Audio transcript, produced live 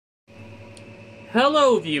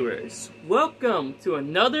Hello viewers, welcome to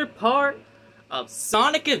another part of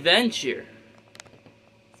Sonic Adventure.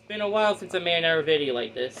 It's been a while since I made another video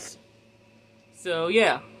like this. So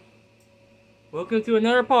yeah, welcome to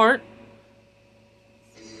another part.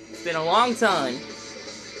 It's been a long time.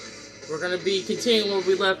 We're going to be continuing where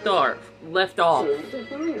we left off,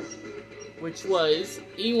 which was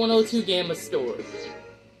E102 Gamma Story.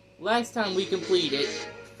 Last time we completed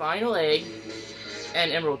Final Egg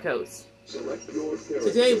and Emerald Coast.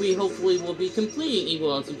 Today we hopefully will be completing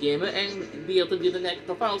E102 Gamma and be able to do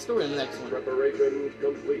the final story in the next one. Preparation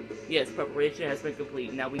complete. Yes, preparation has been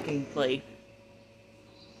complete. Now we can play.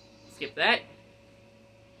 Skip that.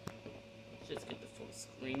 Let's just get the full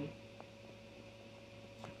screen.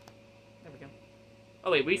 There we go.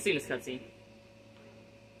 Oh wait, we've seen this cutscene.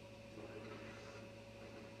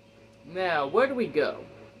 Now, where do we go?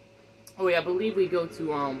 Oh wait, I believe we go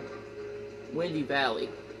to Windy Valley.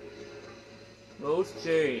 Most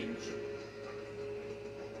change.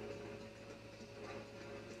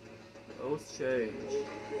 Most change.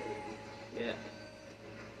 Yeah.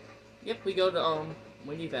 Yep, we go to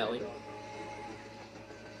Windy Valley.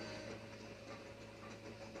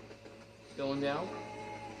 Going down.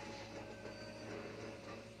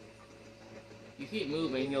 You keep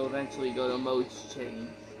moving, you'll eventually go to most change.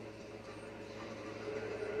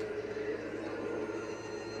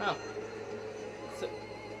 Oh.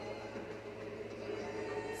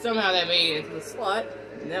 Somehow that made it into the slot.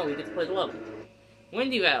 Now we get to play the level.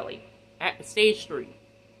 Windy Valley, at stage 3.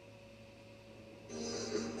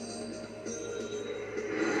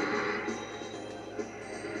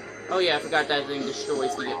 Oh yeah, I forgot that thing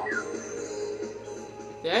destroys the game.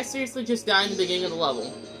 Did I seriously just die in the beginning of the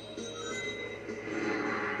level?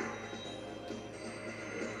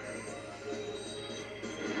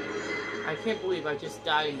 I can't believe I just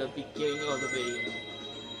died in the beginning of the video.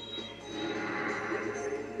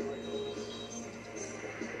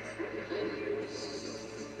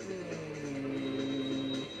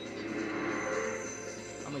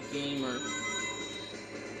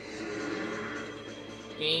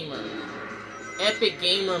 Gamer. Epic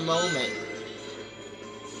gamer moment.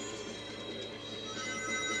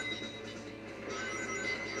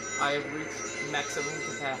 I have reached maximum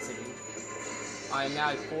capacity. I am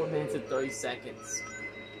now at 4 minutes and 30 seconds.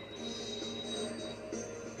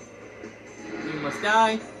 You must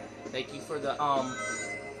die. Thank you for the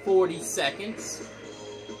 40 seconds.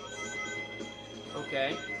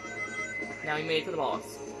 Okay. Now we made it to the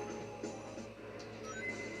boss.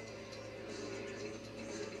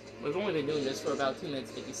 We've only been doing this for about 2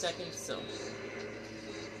 minutes 50 seconds, so...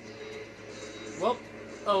 Well,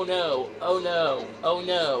 oh no, oh no, oh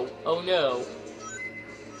no, oh no.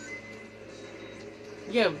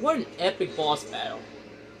 Yeah, what an epic boss battle.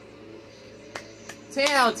 10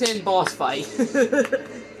 out of 10 boss fight.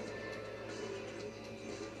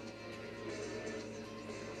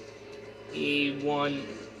 E1...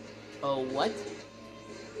 Oh, what?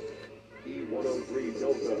 E103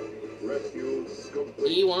 Delta. Rescue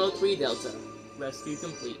complete. E103 Delta. Rescue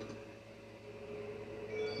complete.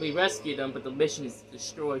 We rescued them, but the mission is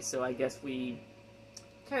destroyed, so I guess we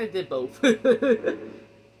kind of did both.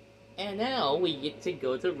 And now we get to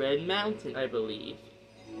go to Red Mountain, I believe.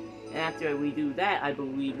 And after we do that, I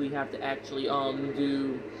believe we have to actually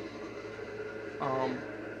do Hot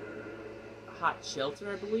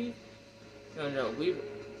Shelter, I believe. No,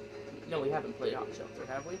 we haven't played Hot Shelter,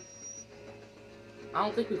 have we? I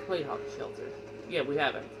don't think we've played Hot Shelter. Yeah, we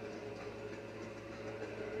haven't.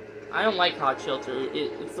 I don't like Hot Shelter.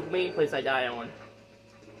 It's the main place I die on.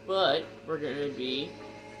 But we're gonna be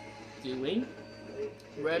doing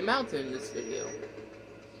Red Mountain in this video.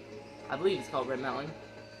 I believe it's called Red Mountain.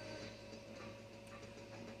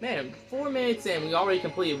 Man, 4 minutes in, we already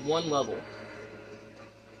completed one level.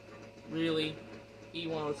 Really?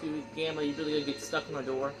 E102 Gamma, you really gonna get stuck in my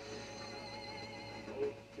door?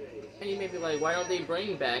 And you may be like, why don't they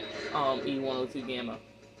bring back E102 Gamma?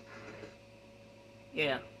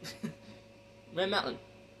 Yeah. Red Mountain.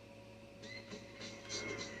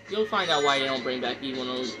 You'll find out why they don't bring back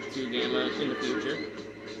E102 Gamma in the future.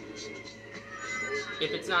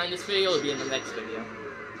 If it's not in this video, it'll be in the next video.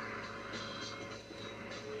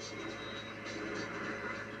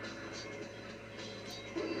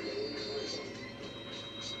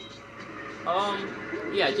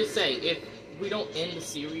 Yeah, just saying, if we don't end the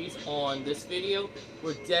series on this video,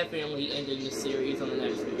 we're definitely ending the series on the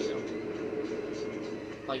next video.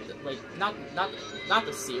 Not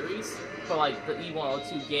the series, but like the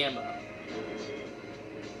E102 Gamma.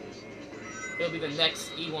 It'll be the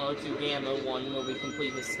next E102 Gamma one where we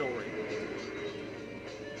complete his story.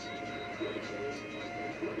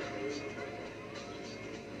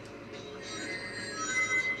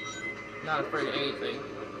 Not afraid of anything.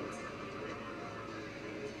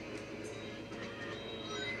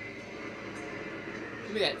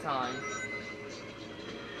 Give me that time.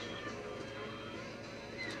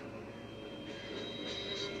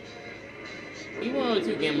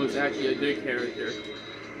 E102 Gamma was actually a good character.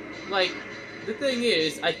 Like, the thing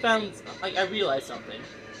is, I realized something.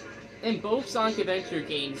 In both Sonic Adventure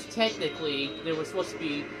games, technically, there was supposed to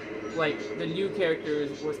be, like, the new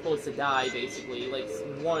characters were supposed to die, basically. Like,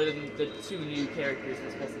 one of the two new characters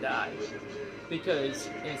were supposed to die. Because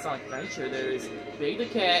in Sonic Adventure, there's Beta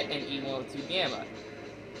Cat and E102 Gamma.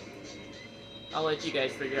 I'll let you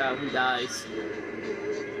guys figure out who dies.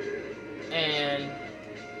 And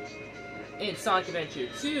in Sonic Adventure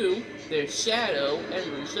 2, there's Shadow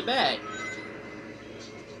and Rouge the Bat.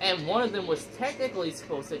 And one of them was technically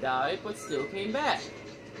supposed to die, but still came back.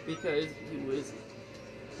 Because he was,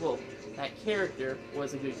 well, that character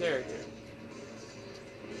was a good character.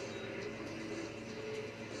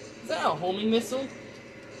 Is that a homing missile?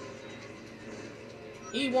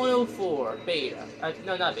 E104, Beta.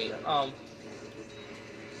 No, not Beta.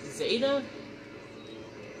 Zeta?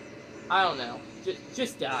 I don't know.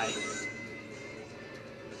 Just die.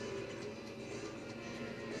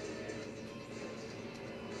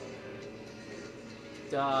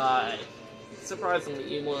 Die. Surprisingly,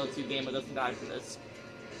 E102 Gamma doesn't die from this.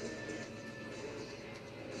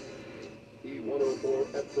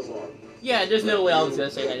 E104 Epsilon. Yeah, there's no way I was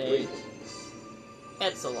gonna say that name.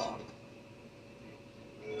 Epsilon.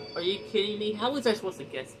 Are you kidding me? How was I supposed to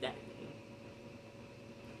guess that name?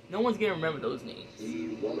 No one's gonna remember those names.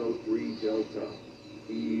 E103 Delta.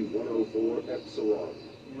 E104 Epsilon.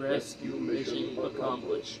 Rescue mission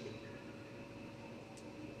accomplished.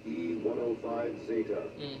 E105 Zeta.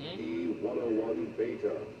 E101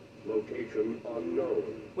 Beta. Location unknown.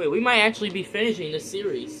 Wait, we might actually be finishing this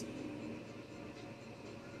series.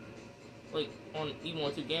 Like, on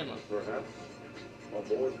E102 Gamma. Perhaps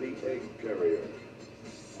aboard the egg carrier.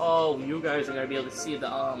 Oh, you guys are gonna be able to see the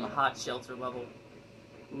hot shelter level.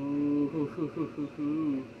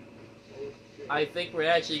 Ooh, I think we're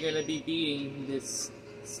actually gonna be beating this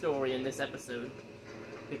story in this episode.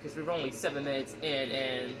 Because we're only 7 minutes in,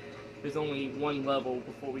 and there's only one level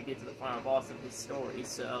before we get to the final boss of this story,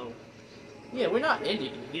 so... Yeah, we're not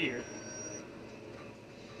ending here.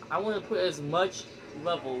 I want to put as much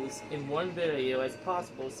levels in one video as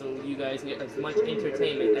possible so you guys get as much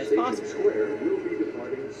entertainment as possible.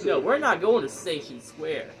 No, we're not going to Station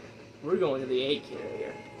Square. We're going to the egg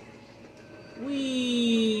carrier.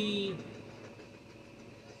 Whee!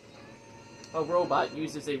 A robot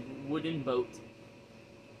uses a wooden boat.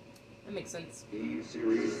 That makes sense.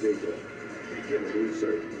 E-Series data. Begin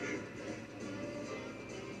research.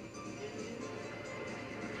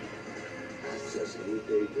 Accessing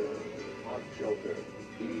data. Hot shelter.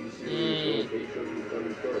 E-Series location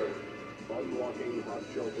confirmed. Unlocking hot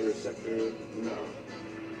shelter sector now.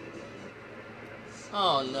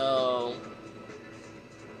 Oh no.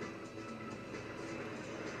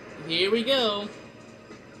 Here we go.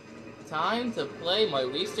 Time to play my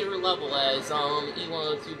least favorite level as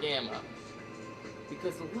E102 Gamma.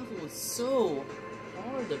 Because the level is so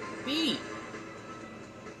hard to beat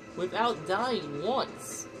without dying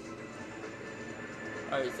once.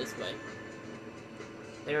 Alright, it's this way.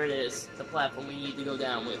 There it is, the platform we need to go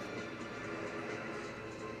down with.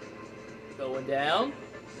 Going down.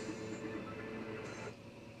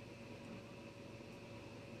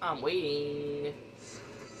 I'm waiting.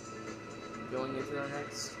 Going into the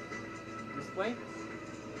next... this way?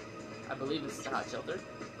 I believe this is the hot shelter.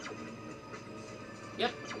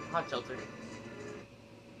 Yep, hot shelter.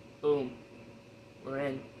 Boom. We're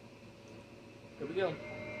in. Here we go.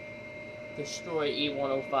 Destroy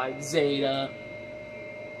E105 Zeta.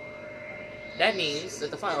 That means that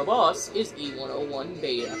the final boss is E101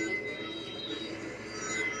 Beta.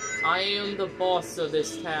 I am the boss of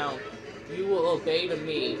this town. You will obey to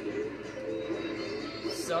me.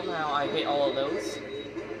 Somehow I hit all of those.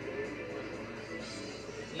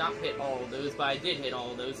 Not hit all of those, but I did hit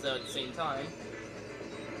all of those though at the same time.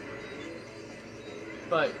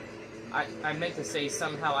 But I meant to say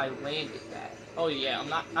somehow I landed that. Oh yeah,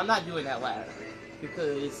 I'm not doing that ladder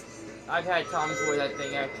because I've had times where that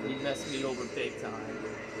thing actually messed me over big time.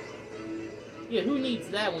 Yeah, who needs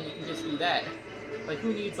that when you can just do that? Like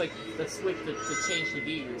who needs like the switch to change the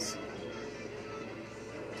gears?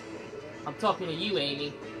 I'm talking to you,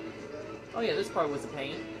 Amy. Oh yeah, this part was a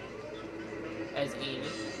pain. As Amy.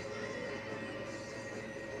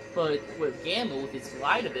 But with Gamma, with its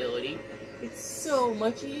glide ability, it's so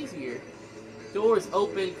much easier. Doors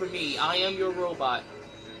open for me. I am your robot.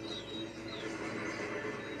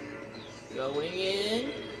 Going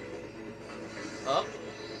in. Up.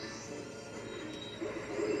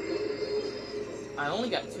 I only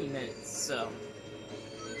got 2 minutes, so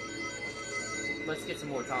let's get some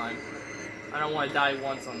more time. I don't want to die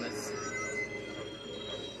once on this.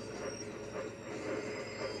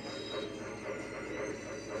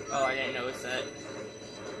 Oh, I didn't notice that.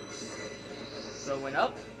 Going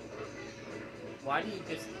up? Why do you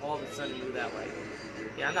just all of a sudden move that way?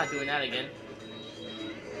 Yeah, I'm not doing that again.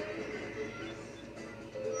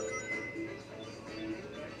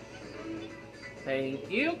 Thank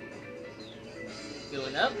you.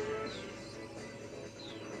 Going up.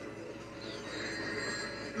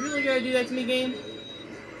 You really gotta do that to me, game?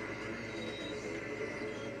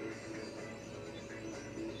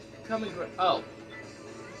 Come and oh.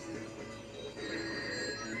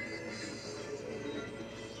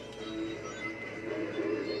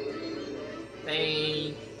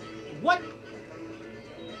 What?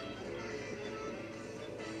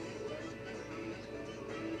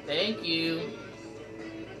 Thank you,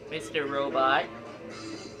 Mr. Robot.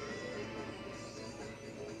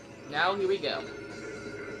 Now here we go.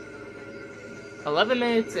 11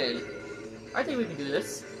 minutes in. I think we can do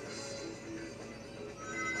this.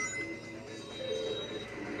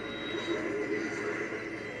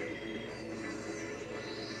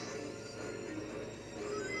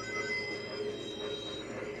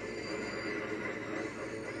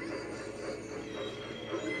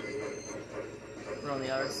 We're on the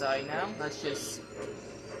other side now. Let's just...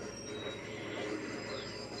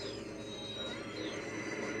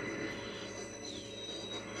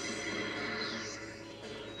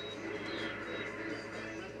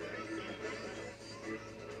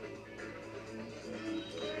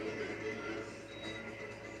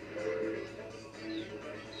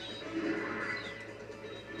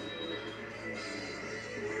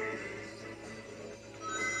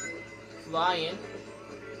 flying.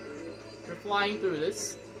 We're flying through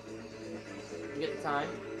this. We get the time.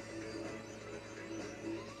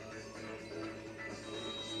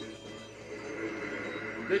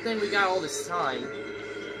 Good thing we got all this time.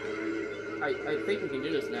 I think we can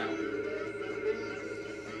do this now.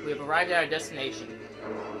 We have arrived at our destination.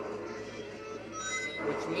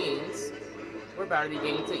 Which means we're about to be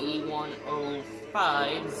getting to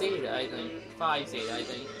E105 Zeta, I think. 5 Zeta, I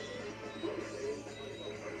think.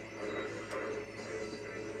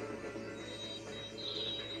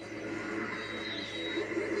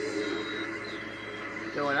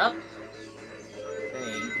 Going up.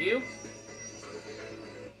 Thank you.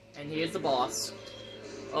 And here's the boss.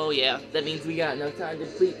 Oh yeah, that means we got enough time to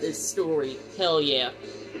complete this story. Hell yeah.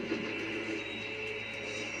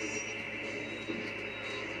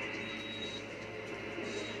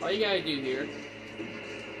 All you gotta do here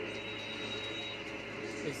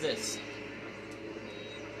is this.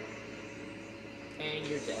 And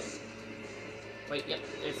you're dead. Wait, yep,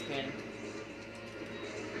 there's the cannon.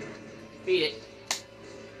 Beat it.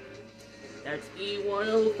 That's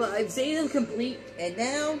E105 Zeta complete, and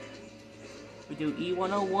now we do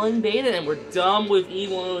E101 Beta, and we're done with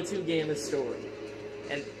E102 Gamma story.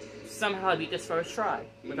 And somehow I beat this first try,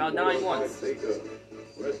 without dying once.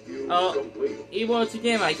 E102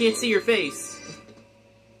 Gamma, I can't see your face.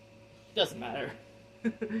 Doesn't matter.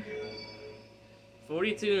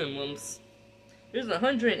 42 emblems. There's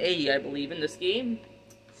 180, I believe, in this game.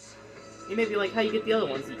 You may be like, how you get the other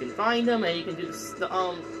ones? You can find them, and you can do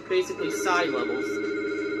the basically side levels.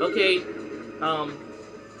 Okay,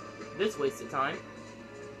 this wasted time.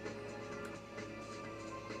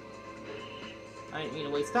 I didn't mean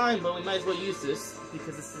to waste time, but we might as well use this,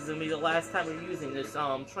 because this is going to be the last time we're using this,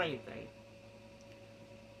 train thing.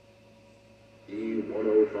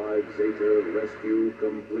 E105 Zeta rescue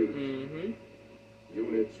complete. Mm-hmm.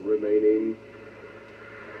 Units remaining.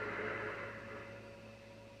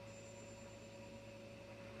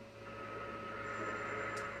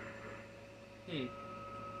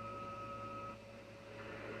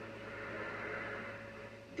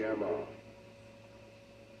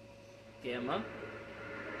 Gamma.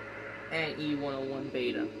 And E101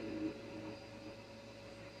 Beta.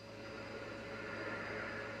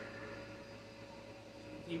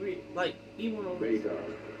 Like, E102... Beta.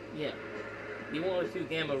 Yeah. E102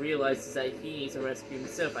 Gamma realizes that he needs to rescue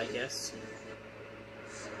himself, I guess.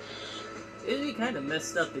 It'd be kind of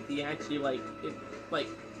messed up if he actually, you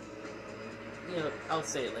know, I'll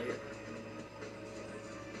say it later.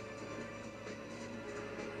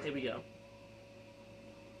 Here we go.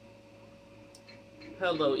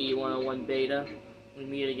 Hello, E101 Beta. We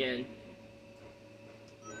meet again.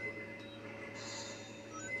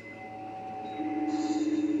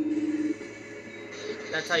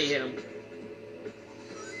 That's how you hit him.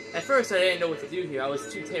 At first, I didn't know what to do here. I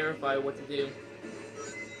was too terrified of what to do.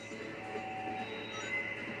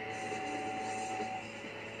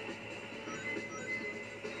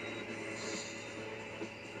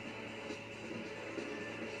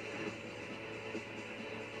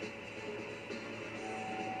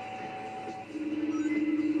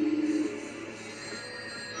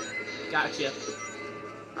 Gotcha.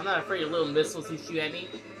 I'm not afraid of little missiles who shoot at me.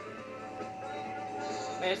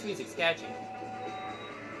 Man, this music's catchy.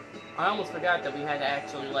 I almost forgot that we had to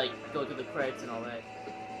actually, like, go through the credits and all that.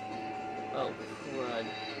 Oh, crud.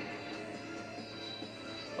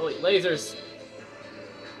 Oh wait, lasers!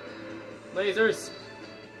 Lasers!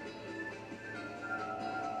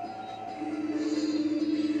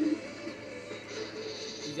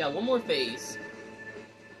 He's got one more phase.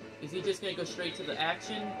 Is he just gonna go straight to the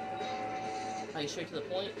action? Like, straight to the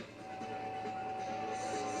point?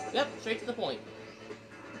 Yep, straight to the point.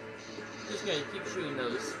 Just gonna keep shooting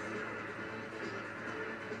those.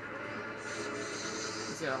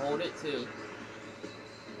 He's gonna hold it too.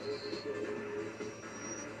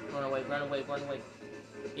 Run away, run away, run away.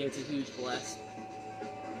 Yeah, it's a huge blast.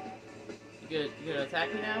 You gonna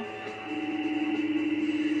attack me now?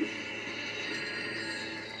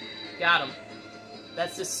 Got him.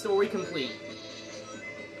 That's the story complete.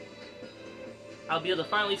 I'll be able to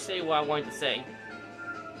finally say what I wanted to say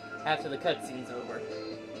after the cutscene's over.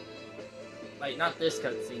 Like, not this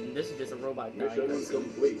cutscene. This is just a robot guy. Mission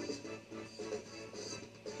complete.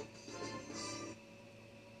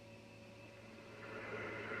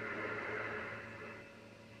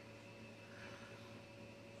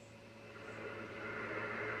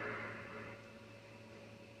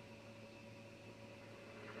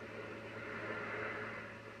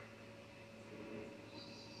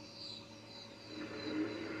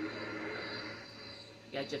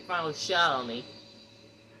 Got your final shot on me.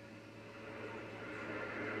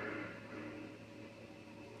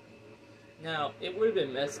 Now, it would have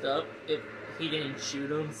been messed up if he didn't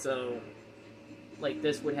shoot him, so, like,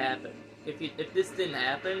 this would happen. If this didn't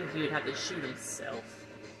happen, he would have to shoot himself.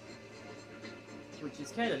 Which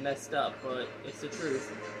is kind of messed up, but it's the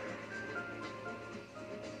truth.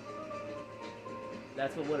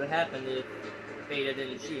 That's what would have happened if Beta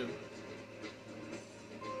didn't shoot him.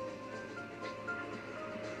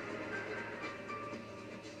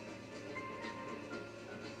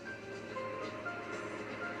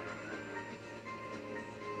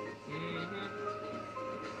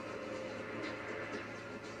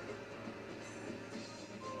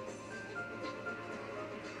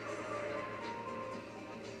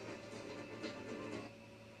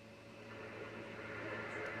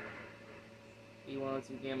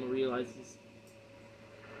 E102 Gamma realizes,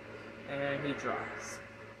 and he drops.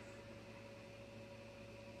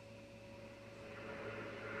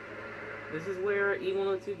 This is where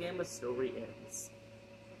E102 Gamma's story ends.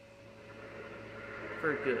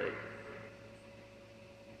 For good.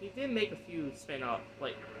 He did make a few spin-off,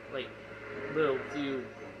 like little few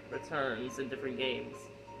returns in different games.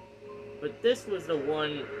 But this was the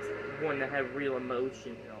one that had real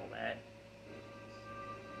emotion and all that.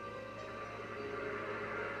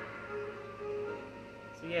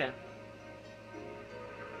 So yeah.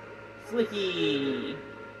 Flicky!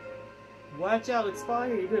 Watch out, it's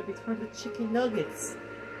fire! You're gonna be turned to chicken nuggets!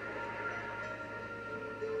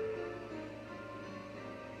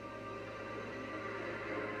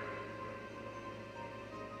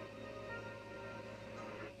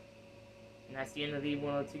 And that's the end of the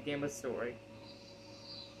E102 Gamma story.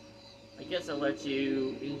 I guess I'll let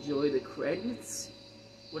you enjoy the credits,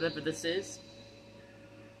 whatever this is.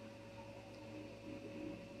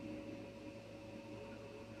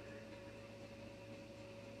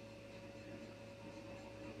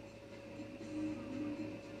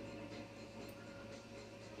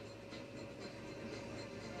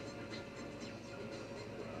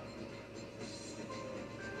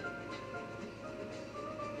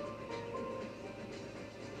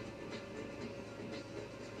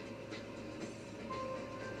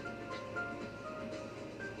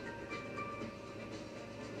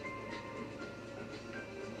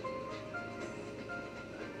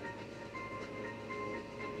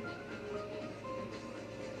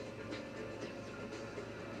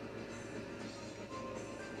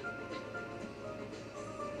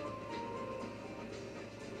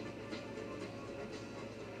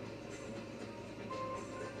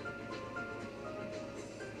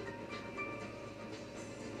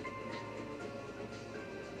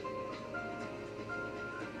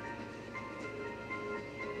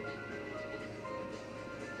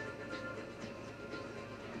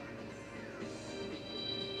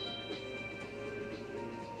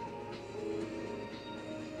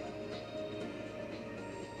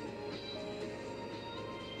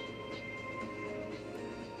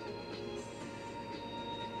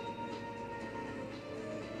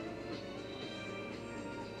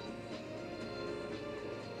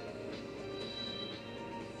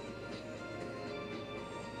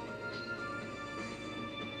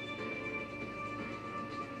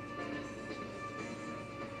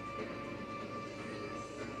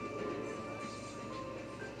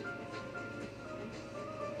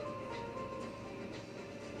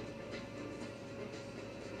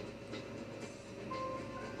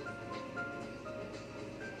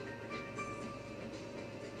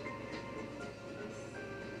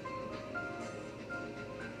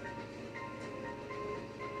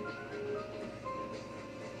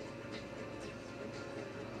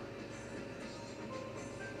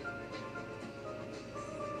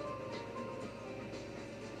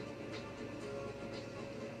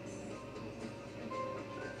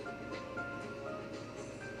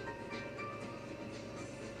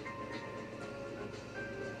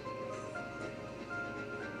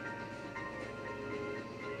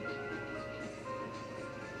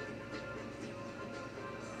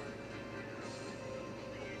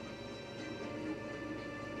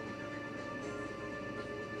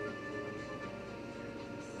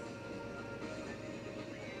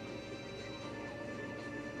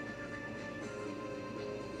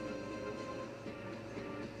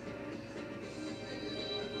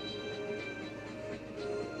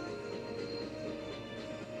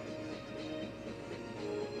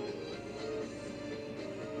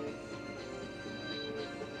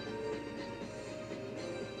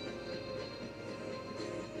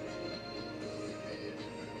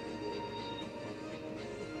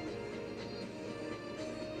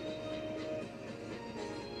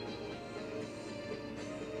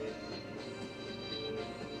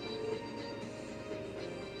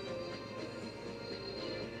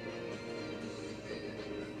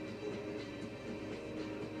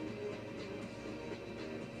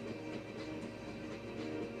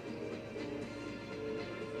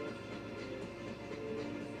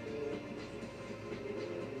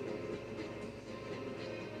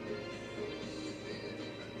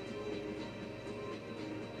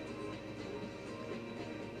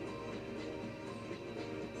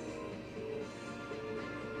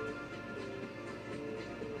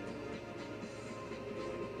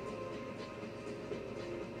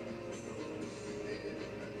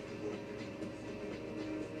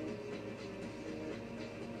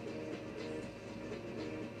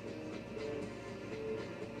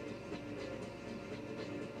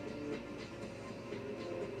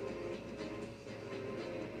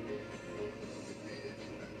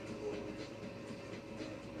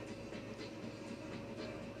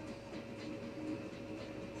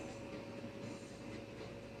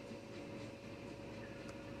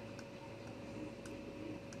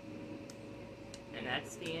 And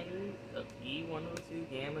that's the end of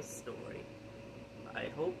E102 Gamma's story. I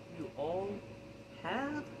hope you all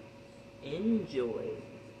have enjoyed.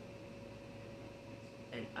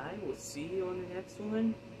 And I will see you on the next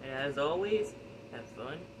one. And as always, have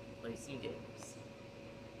fun placing games.